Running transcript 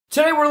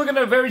Today we're looking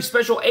at a very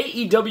special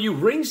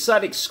AEW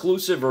Ringside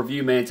Exclusive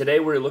review, man. Today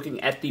we're looking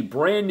at the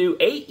brand new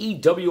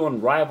AEW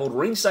Unrivaled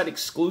Ringside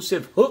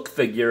Exclusive Hook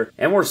figure.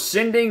 And we're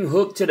sending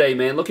Hook today,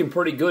 man. Looking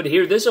pretty good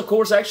here. This, of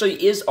course,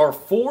 actually is our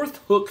 4th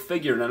Hook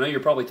figure. And I know you're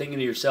probably thinking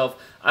to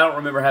yourself, I don't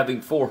remember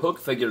having 4 Hook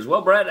figures.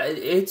 Well, Brad,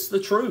 it's the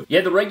truth. You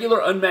have the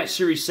regular Unmatched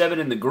Series 7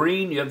 in the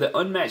green. You have the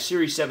Unmatched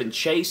Series 7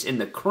 Chase in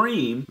the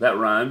cream. That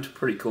rhymed.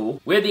 Pretty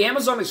cool. We have the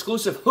Amazon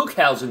exclusive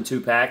Hookhausen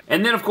 2-pack.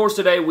 And then, of course,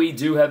 today we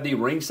do have the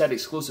Ringside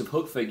exclusive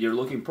Hook figure,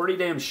 looking pretty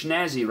damn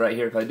snazzy right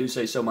here, if I do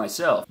say so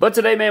myself. But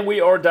today, man, we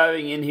are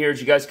diving in here.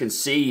 As you guys can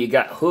see, you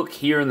got Hook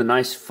here in the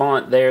nice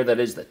font there. That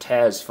is the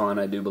Taz font,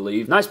 I do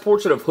believe. Nice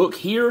portrait of Hook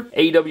here.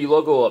 AEW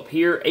logo up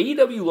here.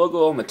 AEW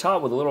logo on the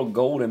top with a little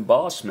gold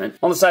embossment.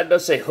 On the side, it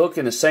does say Hook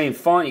in the same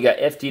font. You got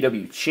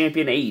FTW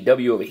Champion,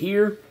 AEW over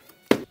here.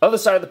 Other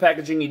side of the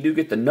packaging, you do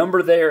get the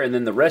number there, and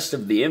then the rest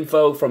of the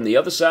info from the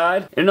other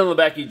side. And on the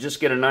back, you just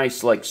get a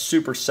nice, like,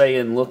 Super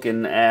Saiyan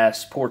looking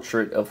ass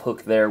portrait of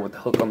Hook there with the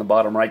Hook on the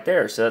bottom right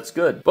there, so that's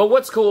good. But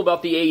what's cool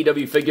about the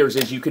AEW figures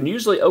is you can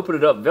usually open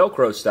it up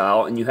Velcro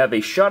style, and you have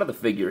a shot of the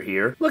figure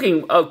here.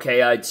 Looking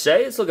okay, I'd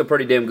say. It's looking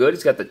pretty damn good.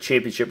 It's got the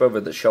championship over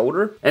the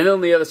shoulder. And then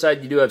on the other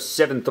side, you do have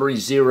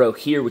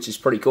 730 here, which is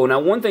pretty cool. Now,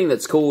 one thing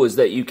that's cool is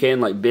that you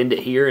can, like, bend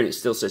it here, and it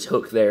still says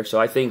Hook there,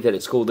 so I think that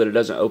it's cool that it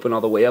doesn't open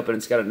all the way up, and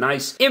it's got a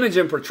nice image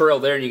and portrayal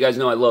there, and you guys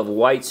know I love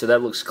white, so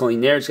that looks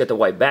clean there. It's got the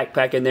white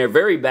backpack in there.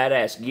 Very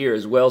badass gear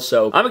as well,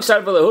 so I'm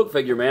excited for the Hook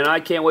figure, man. I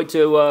can't wait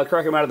to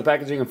crack him out of the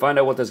packaging and find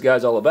out what this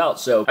guy's all about.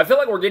 So I feel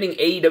like we're getting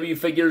AEW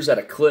figures at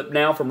a clip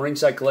now from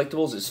Ringside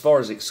Collectibles as far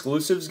as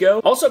exclusives go.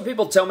 Also,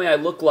 people tell me I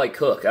look like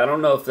Hook. I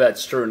don't know if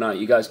that's true or not.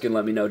 You guys can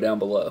let me know down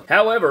below.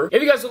 However,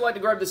 if you guys would like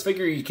to grab this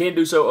figure, you can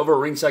do so over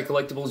Ringside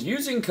Collectibles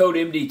using code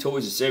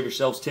MDTOYS to save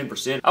yourselves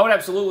 10%. I would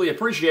absolutely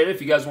appreciate it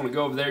if you guys want to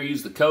go over there,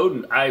 use the code,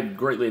 and I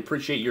greatly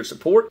appreciate your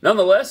support.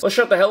 Nonetheless, let's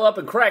shut the hell up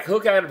and crack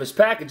Hook out of his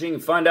packaging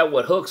and find out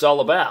what Hook's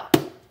all about.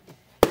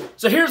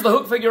 So here's the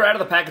Hook figure out of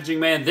the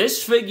packaging, man.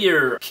 This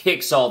figure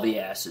kicks all the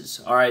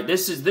asses. All right,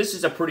 this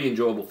is a pretty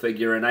enjoyable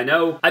figure, and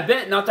I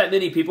bet not that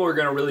many people are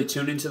going to really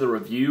tune into the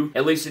review,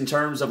 at least in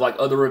terms of like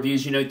other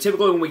reviews. You know,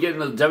 typically when we get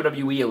into the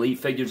WWE Elite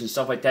figures and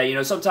stuff like that, you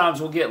know, sometimes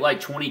we'll get like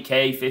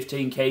 20K,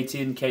 15K,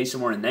 10K,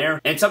 somewhere in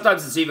there, and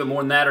sometimes it's even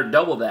more than that or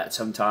double that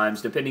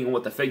sometimes, depending on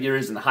what the figure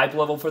is and the hype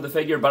level for the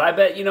figure. But I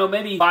bet, you know,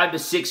 maybe 5 to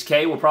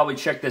 6K will probably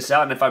check this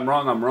out, and if I'm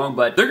wrong, I'm wrong,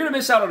 but they're going to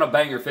miss out on a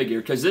banger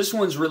figure because this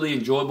one's really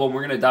enjoyable, and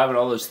we're going to dive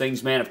into all those things,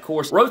 man. Of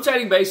course,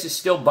 rotating base is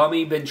still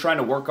bummy. Been trying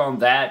to work on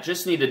that.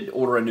 Just need to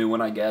order a new one,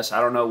 I guess.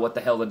 I don't know what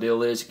the hell the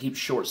deal is. It keeps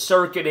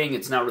short-circuiting.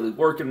 It's not really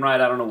working right.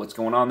 I don't know what's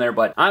going on there,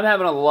 but I'm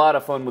having a lot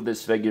of fun with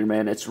this figure,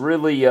 man. It's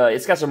really,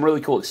 it's got some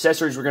really cool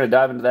accessories. We're going to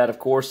dive into that, of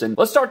course, and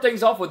let's start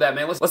things off with that,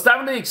 man. Let's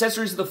dive into the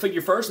accessories of the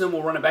figure first, and then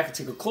we'll run it back and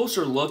take a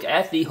closer look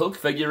at the Hook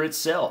figure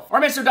itself. All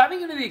right, man, so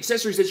diving into the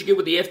accessories that you get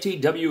with the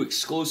FTW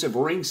exclusive,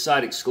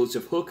 Ringside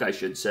exclusive Hook, I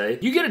should say,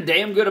 you get a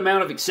damn good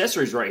amount of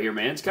accessories right here,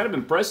 man. It's kind of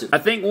impressive. I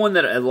think one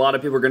that a lot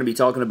of people are going to be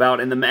talking about,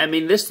 and I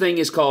mean, this thing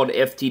is called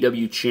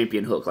FTW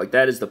Champion Hook. Like,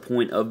 that is the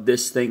point of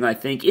this thing, I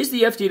think, is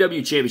the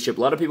FTW Championship.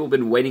 A lot of people have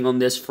been waiting on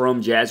this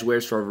from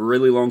Jazzwares for a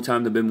really long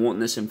time. They've been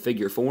wanting this in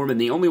figure form, and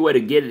the only way to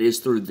get it is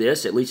through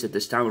this, at least at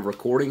this time of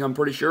recording, I'm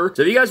pretty sure.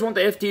 So if you guys want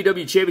the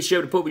FTW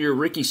Championship to put with your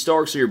Ricky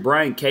Starks or your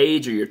Brian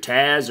Cage or your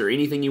Taz or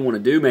anything you want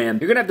to do, man,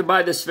 you're going to have to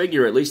buy this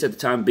figure, at least at the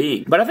time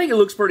being. But I think it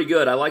looks pretty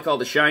good. I like all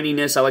the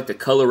shininess. I like the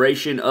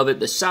coloration of it.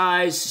 The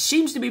size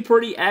seems to be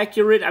pretty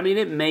accurate. I mean,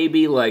 it may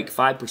be like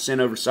 5%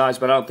 oversized,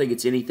 but I don't think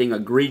it's anything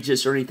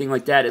egregious or anything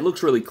like that. It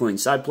looks really clean.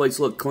 Side plates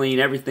look clean.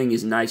 Everything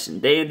is nice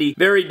and dandy.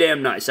 Very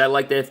damn nice. I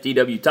like the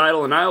FTW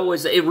title, and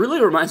it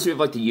really reminds me of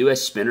like the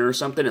US spinner or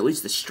something, at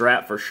least the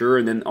strap for sure,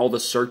 and then all the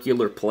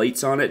circular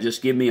plates on it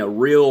just give me a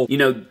real, you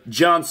know,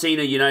 John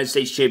Cena United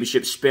States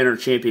Championship spinner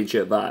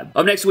championship vibe.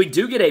 Up next, we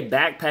do get a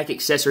backpack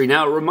accessory.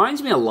 Now, it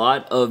reminds me a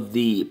lot of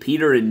the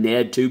Peter and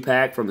Ned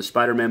 2-pack from the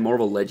Spider-Man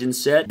Marvel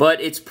Legends set,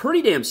 but it's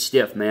pretty damn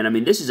stiff, man. I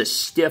mean, this is a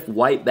stiff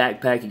white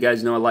backpack. You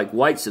guys know I like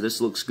white, so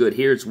this looks good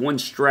here. It's one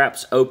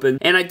strap's open,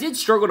 and I did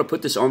struggle to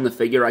put this on the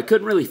figure. I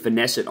couldn't really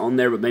finesse it on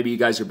there, but maybe you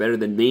guys are better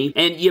than me,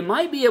 and you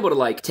might be able to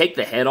like take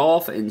the head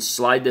off and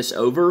slide this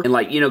over and,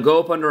 like, you know, go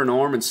up under an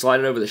arm and slide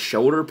it over the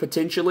shoulder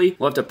potentially.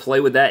 We'll have to play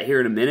with that here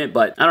in a minute,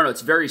 but I don't know,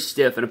 it's very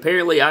stiff, and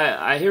apparently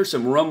I hear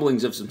some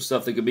rumblings of some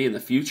stuff that could be in the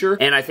future,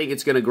 and I think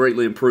it's going to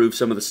greatly improve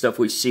some of the stuff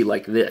we see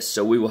like this,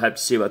 so we will have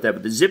to see about that.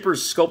 But the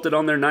zipper's sculpted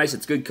on there nice.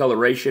 It's good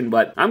coloration,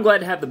 but I'm glad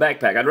to have the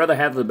backpack. I'd rather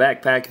have the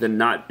backpack than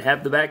not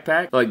have the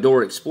backpack. Like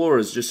Dora Explorer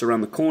is just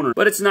around the corner,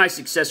 but it's a nice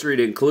accessory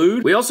to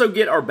include. We also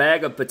get our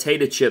bag of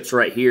potato chips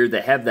right here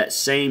that have that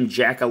same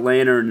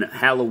jack-o'-lantern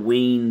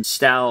Halloween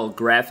style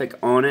graphic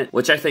on it,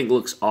 which I think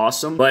looks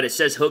awesome. But it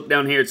says Hook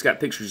down here. It's got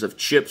pictures of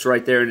chips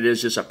right there, and it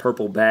is just a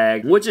purple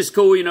bag, which is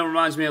cool. You know,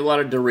 reminds me of a lot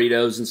of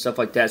Doritos and stuff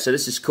like that, so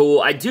this is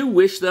cool. I do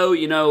wish, though,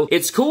 you know,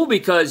 it's cool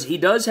because he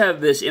does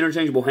have this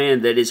interchangeable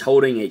hand that is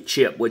holding a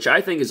chip, which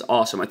I think is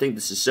awesome. I think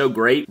this is so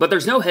great, but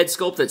there's no head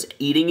sculpt that's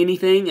eating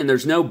anything, and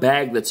there's no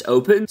bag that's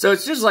open, so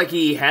it's just like like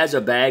he has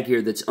a bag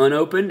here that's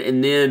unopened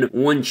and then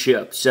one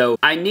chip. So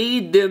I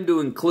need them to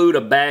include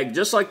a bag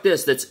just like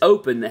this that's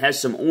open that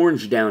has some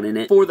orange down in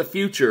it for the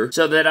future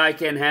so that I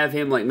can have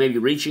him like maybe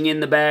reaching in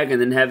the bag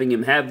and then having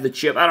him have the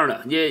chip. I don't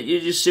know. You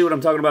just see what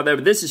I'm talking about there,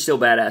 but this is still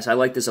badass. I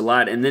like this a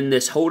lot. And then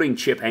this holding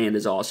chip hand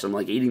is awesome,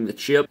 like eating the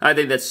chip. I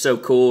think that's so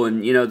cool,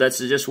 and you know, that's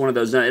just one of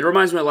those. It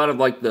reminds me a lot of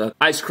like the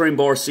ice cream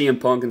bar CM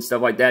Punk and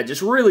stuff like that.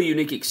 Just really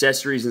unique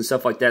accessories and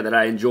stuff like that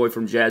I enjoy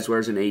from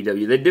Jazzwares and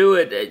AEW. They do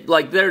it,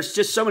 like there's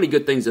just so many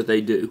good things that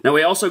they do. Now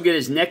we also get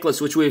his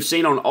necklace, which we've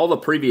seen on all the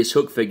previous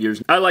Hook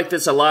figures. I like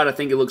this a lot. I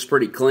think it looks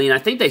pretty clean. I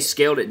think they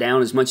scaled it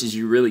down as much as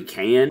you really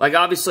can. Like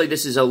obviously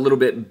this is a little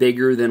bit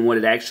bigger than what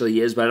it actually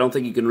is, but I don't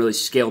think you can really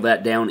scale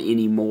that down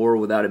anymore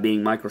without it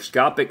being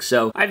microscopic.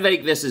 So I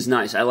think this is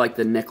nice. I like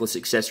the necklace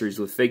accessories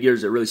with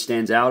figures. It really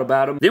stands out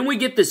about them. Then we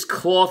get this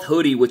cloth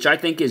hoodie, which I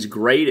think is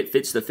great. It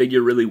fits the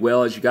figure really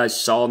well, as you guys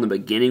saw in the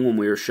beginning when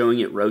we were showing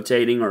it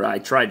rotating, or I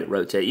tried to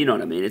rotate. You know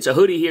what I mean. It's a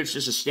hoodie here. It's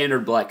just a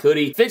standard black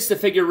hoodie. Fits the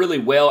figure really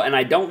well, and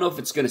I don't know if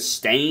it's going to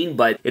stain,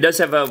 but it does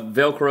have a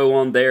Velcro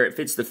on there. It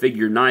fits the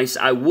figure nice.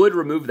 I would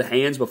remove the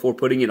hands before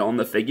putting it on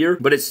the figure,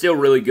 but it's still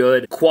really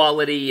good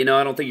quality. You know,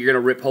 I don't think you're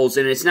going to rip holes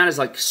in it. It's not as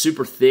like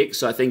super thick,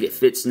 so I think it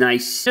fits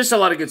nice. Just a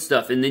lot of good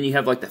stuff. And then you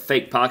have like the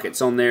fake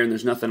pockets on there, and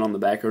there's nothing on the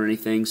back or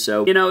anything.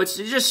 So, you know, it's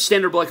just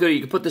standard black hoodie.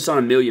 You can put this on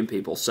a million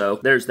people. So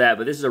there's that.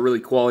 But this is a really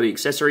quality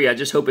accessory. I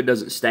just hope it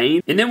doesn't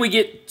stain. And then we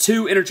get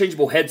two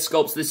interchangeable head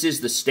sculpts. This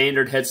is the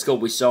standard head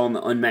sculpt we saw in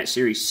the Unmatched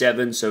Series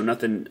 7. So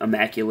nothing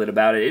immaculate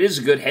about it. It is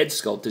a good head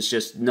sculpt. It's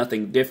just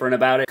nothing different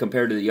about it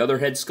compared to the other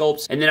head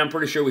sculpts. And then I'm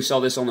pretty sure we saw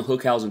this on the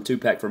Hookhausen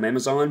 2-pack from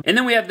Amazon. And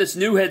then we have this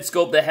new head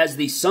sculpt that has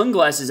the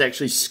sunglasses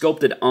actually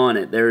sculpted on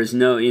it. There is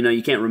no, you know,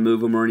 you can't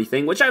remove them or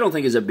anything, which I don't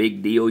think is a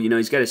big deal. You know,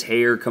 he's got his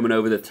hair coming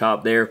over the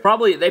top there.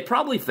 They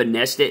probably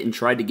finessed it and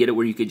tried to get it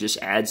where you could just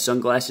add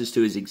sunglasses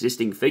to his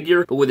existing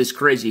figure, but with his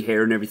crazy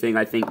hair and everything,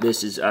 I think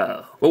this is,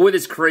 with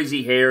his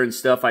crazy hair and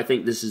stuff, I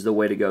think this is the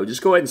way to go.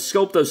 Just go ahead and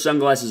sculpt those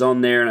sunglasses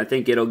on there, and I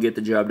think it'll get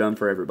the job done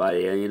for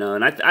everybody, you know,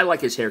 and I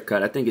like his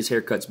haircut. I think his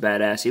haircut's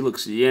badass. He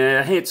looks, yeah,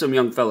 a handsome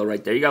young fella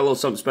right there. You got a little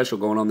something special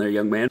going on there,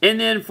 young man. And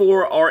then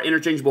for our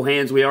interchangeable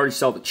hands, we already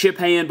saw the chip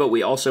hand, but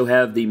we also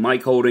have the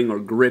mic holding or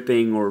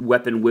gripping or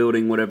weapon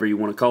wielding, whatever you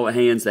want to call it,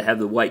 hands that have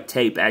the white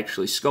tape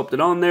actually sculpted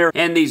on there,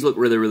 and these look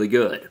really, really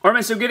good. Alright,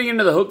 man, so getting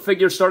into the Hook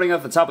figure, starting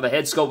off the top of the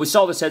head sculpt, we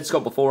saw this head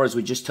sculpt before, as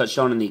we just touched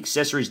on in the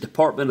accessories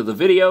department of the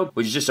video,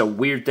 which is just a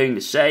weird thing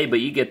to say, but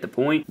you get the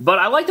point. But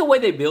I like the way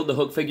they build the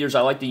Hook figures.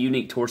 I like the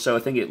unique torso. I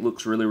think it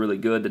looks really, really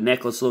good. The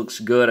necklace looks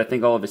good. I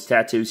think all of his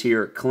tattoos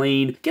here are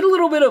clean. Get a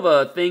little bit of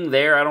a thing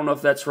there. I don't know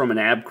if that's from an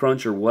ab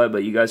crunch or what,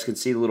 but you guys can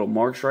see the little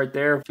marks right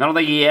there. I don't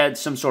think he had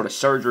some sort of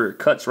surgery or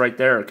cuts right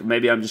there, or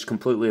maybe I'm just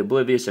completely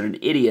oblivious and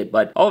an idiot,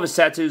 but all of his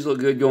tattoos look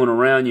good going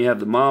around. You have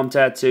the mom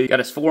tattoo, got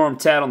his forearm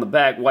tat on the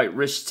back, white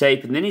wrist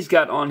tape, and then he's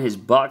got on his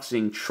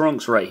boxing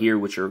trunks right here,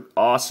 which are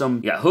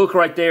awesome. You got Hook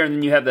right there, and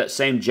then you have that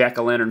same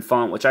jack-o'-lantern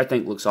font, which I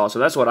think looks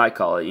awesome. That's what I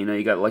call it. You know,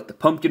 you got like the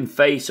pumpkin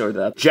face or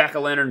the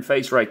jack-o'-lantern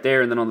face right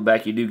there, and then on the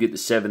back you do get the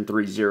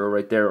 730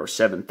 right there, or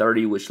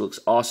 730, which looks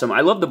awesome.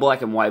 I love the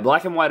black and white.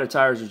 Black and white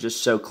attires are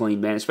just so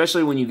clean, man,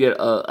 especially when you get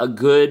a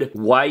good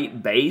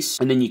white base,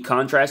 and then you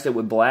contrast it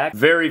with black.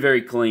 Very,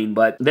 very clean,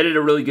 but they did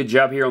a really good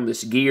job here on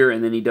this gear,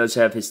 and then he does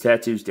have his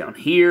tattoos down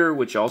here,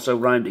 which also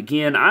rhymed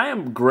again. I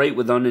am great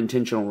with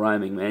unintentional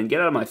rhyming, man.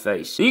 Get out of my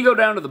face. Then you go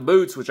down to the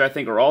boots, which I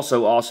think are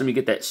also awesome. You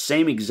get that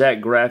same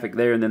exact graphic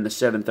there, and then the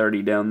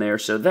 730 down there,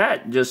 so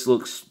that just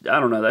looks, I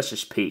don't know, that's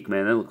just peak,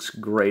 man. That looks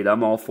great.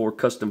 I'm all for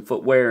custom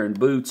footwear and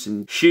boots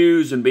and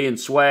shoes and being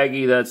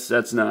swaggy.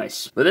 That's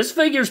nice. But this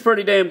figure's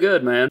pretty damn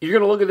good, man. You're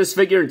gonna look at this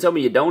figure and tell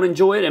me you don't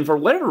enjoy it, and for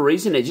whatever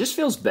reason, it just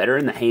feels better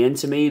in the hand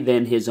to me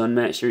than his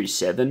Unmatched Series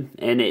 7,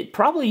 and it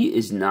probably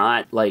is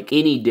not like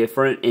any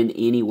different in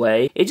any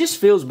way. It just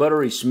feels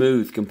buttery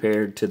smooth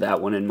compared to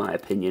that one, in my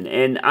opinion.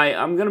 And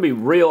I'm gonna be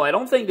real, I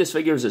don't think this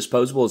figure is as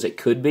posable as it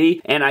could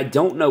be, and I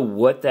don't know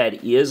what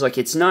that is. Like,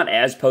 it's not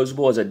as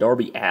posable as a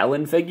Darby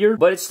Allin figure,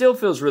 but it still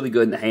feels really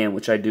good in the hand,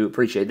 which I do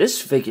appreciate.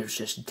 This figure's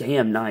just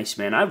damn nice,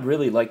 man. I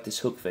really like this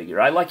Hook figure.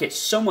 I like it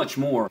so much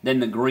more than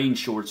the green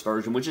shorts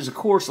version, which is, of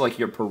course, like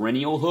your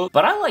perennial Hook,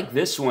 but I like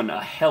this one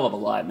a hell of a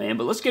lot, man.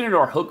 But let's get into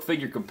our Hook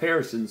figure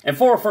comparisons. And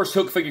for our first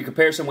Hook figure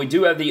comparison, we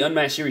do have the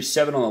Unmatched Series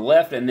 7 on the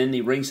left, and then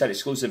the Ringside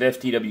Exclusive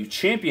FTW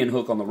Champion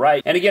Hook on the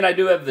right. And again, I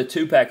do have the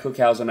 2-pack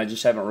Hookhausen. I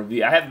just haven't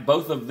reviewed. I have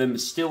both of them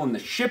still in the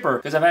shipper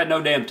because I've had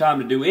no damn time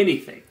to do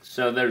anything.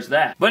 So there's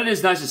that. But it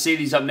is nice to see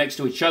these up next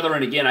to each other.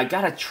 And again, I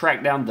gotta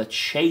track down the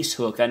Chase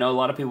Hook. I know a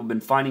lot of people have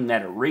been finding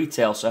that at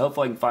retail, so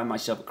hopefully I can find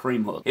myself a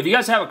cream hook. If you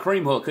guys have a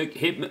cream hook,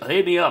 hit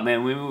me up,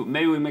 man.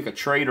 Maybe we make a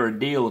trade or a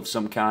deal of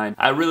some kind.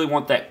 I really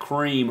want that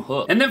cream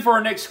hook. And then for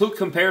our next Hook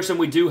comparison,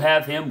 we do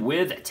have him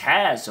with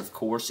Taz, of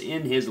course,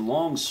 in his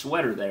long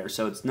sweater there.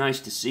 So it's nice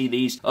to see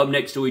these up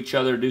next to each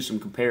other, do some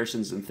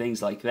comparisons and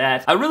things like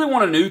that. I really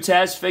want a new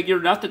Taz figure.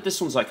 Not that this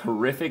one's like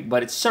horrific,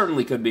 but it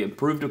certainly could be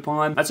improved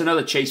upon. That's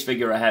another Chase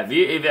figure I have.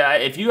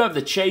 If you have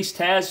the Chase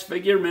Taz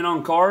figure mint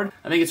on card,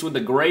 I think it's with the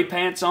gray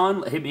pants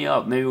on, hit me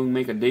up. Maybe we can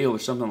make a deal or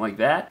something like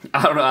that.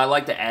 I don't know. I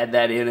like the add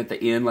that in at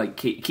the end, like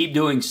keep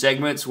doing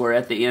segments where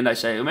at the end I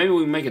say, maybe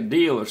we can make a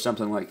deal or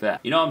something like that.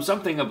 You know, I'm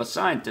something of a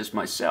scientist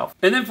myself.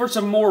 And then for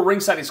some more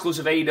Ringside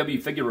Exclusive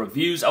AEW figure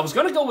reviews, I was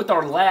going to go with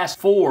our last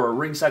 4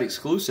 Ringside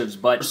Exclusives,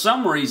 but for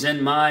some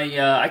reason,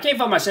 I can't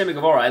find my Sammy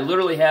Guevara. I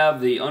literally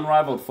have the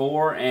Unrivaled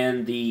 4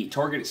 and the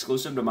Target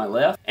exclusive to my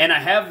left, and I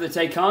have the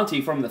Tay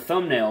Conti from the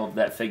thumbnail of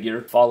that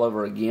figure. Fall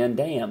over again.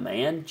 Damn,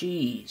 man.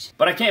 Jeez.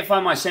 But I can't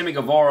find my Sammy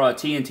Guevara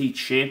TNT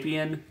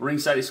Champion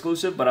Ringside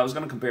Exclusive, but I was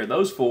going to compare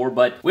those 4.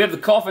 But we have the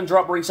Coffin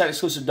Drop Ringside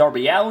Exclusive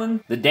Darby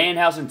Allin, the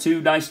Danhausen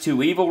 2 Nice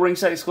 2 Evil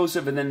Ringside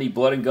Exclusive, and then the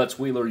Blood and Guts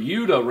Wheeler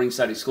Yuta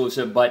Ringside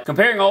Exclusive. But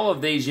comparing all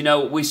of these, you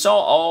know, we saw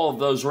all of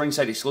those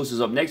Ringside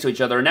Exclusives up next to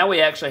each other, and now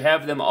we actually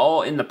have them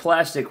all in the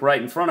plastic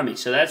right in front of me,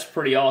 so that's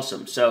pretty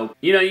awesome. So,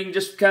 you know, you can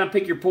just kind of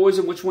pick your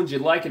poison, which ones you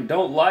like and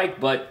don't like,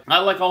 but I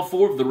like all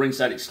 4 of the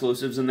Ringside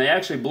Exclusives, and they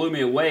actually blew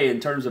me away in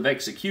terms of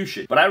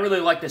execution. But I really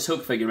like this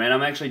Hook figure, man.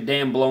 I'm actually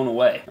damn blown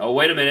away. Oh,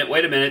 wait a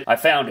minute. I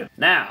found him.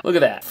 Now, look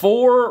at that.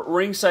 4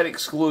 Ringside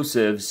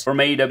Exclusives from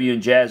AEW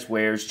and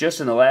Jazzwares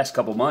just in the last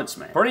couple months,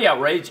 man. Pretty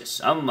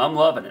outrageous. I'm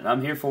loving it.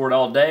 I'm here for it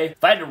all day.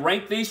 If I had to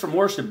rank these from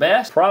worst to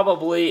best,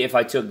 probably if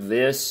I took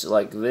this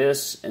like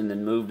this and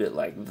then moved it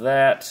like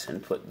that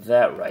and put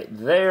that right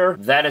there,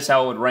 that is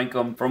how I would rank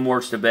them from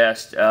worst to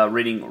best,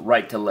 reading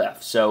right to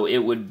left. So it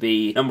would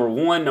be number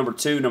 1, number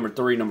 2, number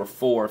 3, number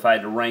 4 if I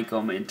had to rank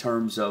them in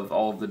terms of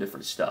all of the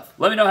different stuff.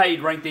 Let me know how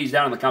you'd rank these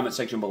down in the comment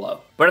section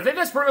below. But I think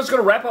that's pretty much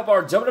going to wrap up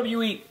our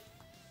WWE...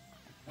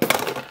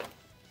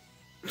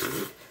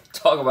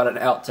 Talk about an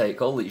outtake.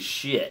 Holy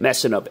shit.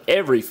 Messing up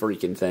every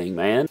freaking thing,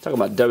 man.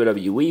 Talking about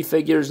WWE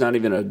figures, not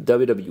even a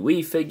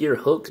WWE figure.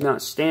 Hook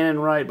not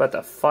standing right, about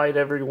to fight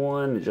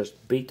everyone and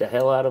just beat the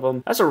hell out of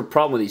them. That's a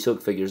problem with these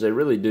Hook figures. They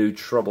really do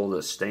trouble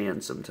to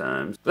stand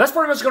sometimes. But that's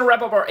pretty much going to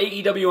wrap up our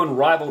AEW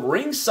Unrivaled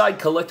Ringside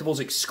Collectibles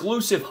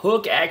exclusive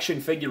Hook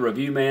action figure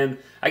review, man.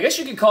 I guess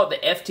you could call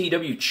it the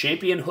FTW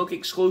Champion Hook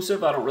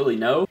exclusive. I don't really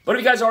know. But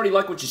if you guys already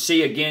like what you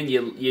see, again,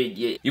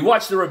 you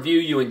watched the review,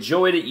 you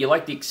enjoyed it, you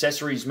like the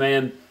accessories,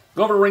 man,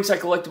 go over to Ringside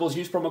Collectibles,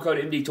 use promo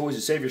code MDTOYS to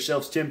save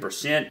yourselves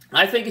 10%.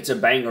 I think it's a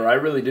banger. I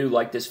really do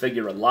like this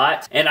figure a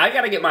lot. And I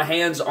got to get my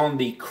hands on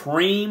the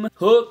cream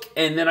Hook,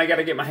 and then I got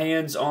to get my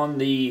hands on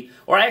the...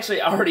 Or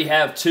actually, I already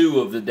have 2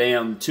 of the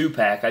damn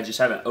 2-pack. I just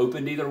haven't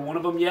opened either one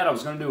of them yet. I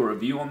was going to do a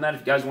review on that.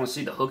 If you guys want to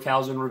see the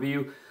Hookhausen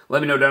review,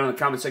 let me know down in the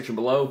comment section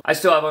below. I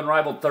still have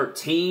Unrivaled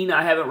 13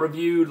 I haven't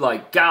reviewed.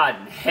 Like, God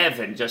in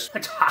heaven, just...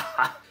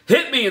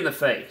 hit me in the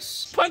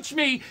face. Punch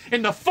me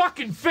in the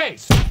fucking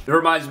face. It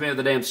reminds me of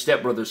the damn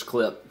Step Brothers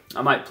clip.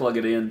 I might plug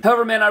it in.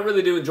 However, man, I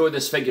really do enjoy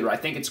this figure. I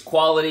think it's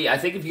quality. I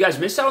think if you guys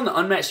missed out on the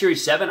Unmatched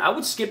Series 7, I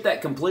would skip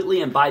that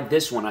completely and buy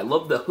this one. I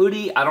love the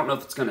hoodie. I don't know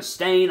if it's going to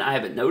stain. I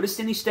haven't noticed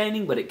any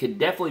staining, but it could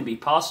definitely be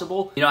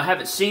possible. You know, I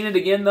haven't seen it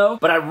again, though,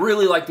 but I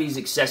really like these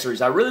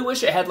accessories. I really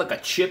wish it had, like, a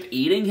chip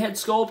eating head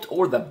sculpt,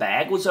 or the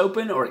bag was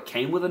open, or it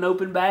came with an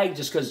open bag,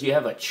 just because you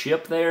have a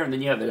chip there, and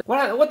then you have a...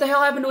 What the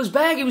hell happened to his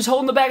bag? He was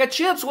holding the bag of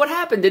chips. What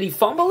happened? Did he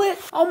fumble it?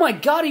 Oh, my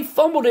God, he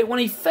fumbled it when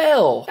he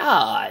fell.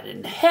 God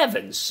in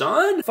heaven,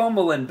 son.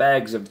 Fumbling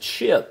bags of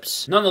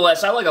chips.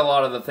 Nonetheless, I like a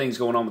lot of the things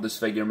going on with this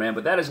figure, man,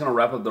 but that is going to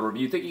wrap up the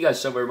review. Thank you guys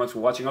so very much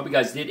for watching. I hope you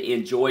guys did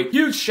enjoy.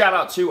 Huge shout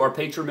out to our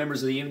Patreon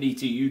members of the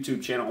MDT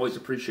YouTube channel. Always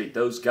appreciate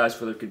those guys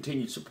for their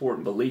continued support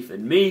and belief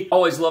in me.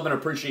 Always love and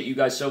appreciate you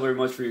guys so very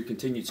much for your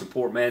continued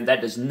support, man.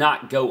 That does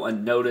not go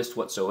unnoticed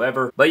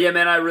whatsoever. But yeah,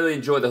 man, I really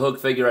enjoy the Hook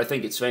figure. I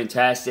think it's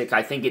fantastic.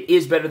 I think it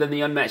is better than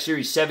the Unmatched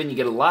Series 7. You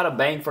get a lot of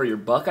bang for your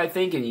buck, I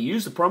think, and you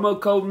use the promo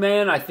code,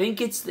 man. I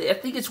think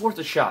it's worth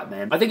a shot,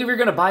 man. I think if you're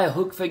going to buy a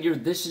Hook figure,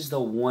 this is the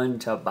one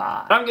to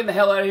buy. But I'm getting the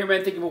hell out of here,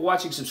 man. Thank you for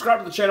watching. Subscribe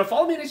to the channel.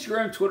 Follow me on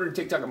Instagram, Twitter, and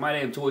TikTok at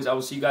MyDamnToys. I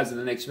will see you guys in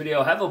the next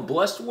video. Have a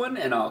blessed one,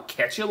 and I'll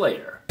catch you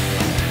later.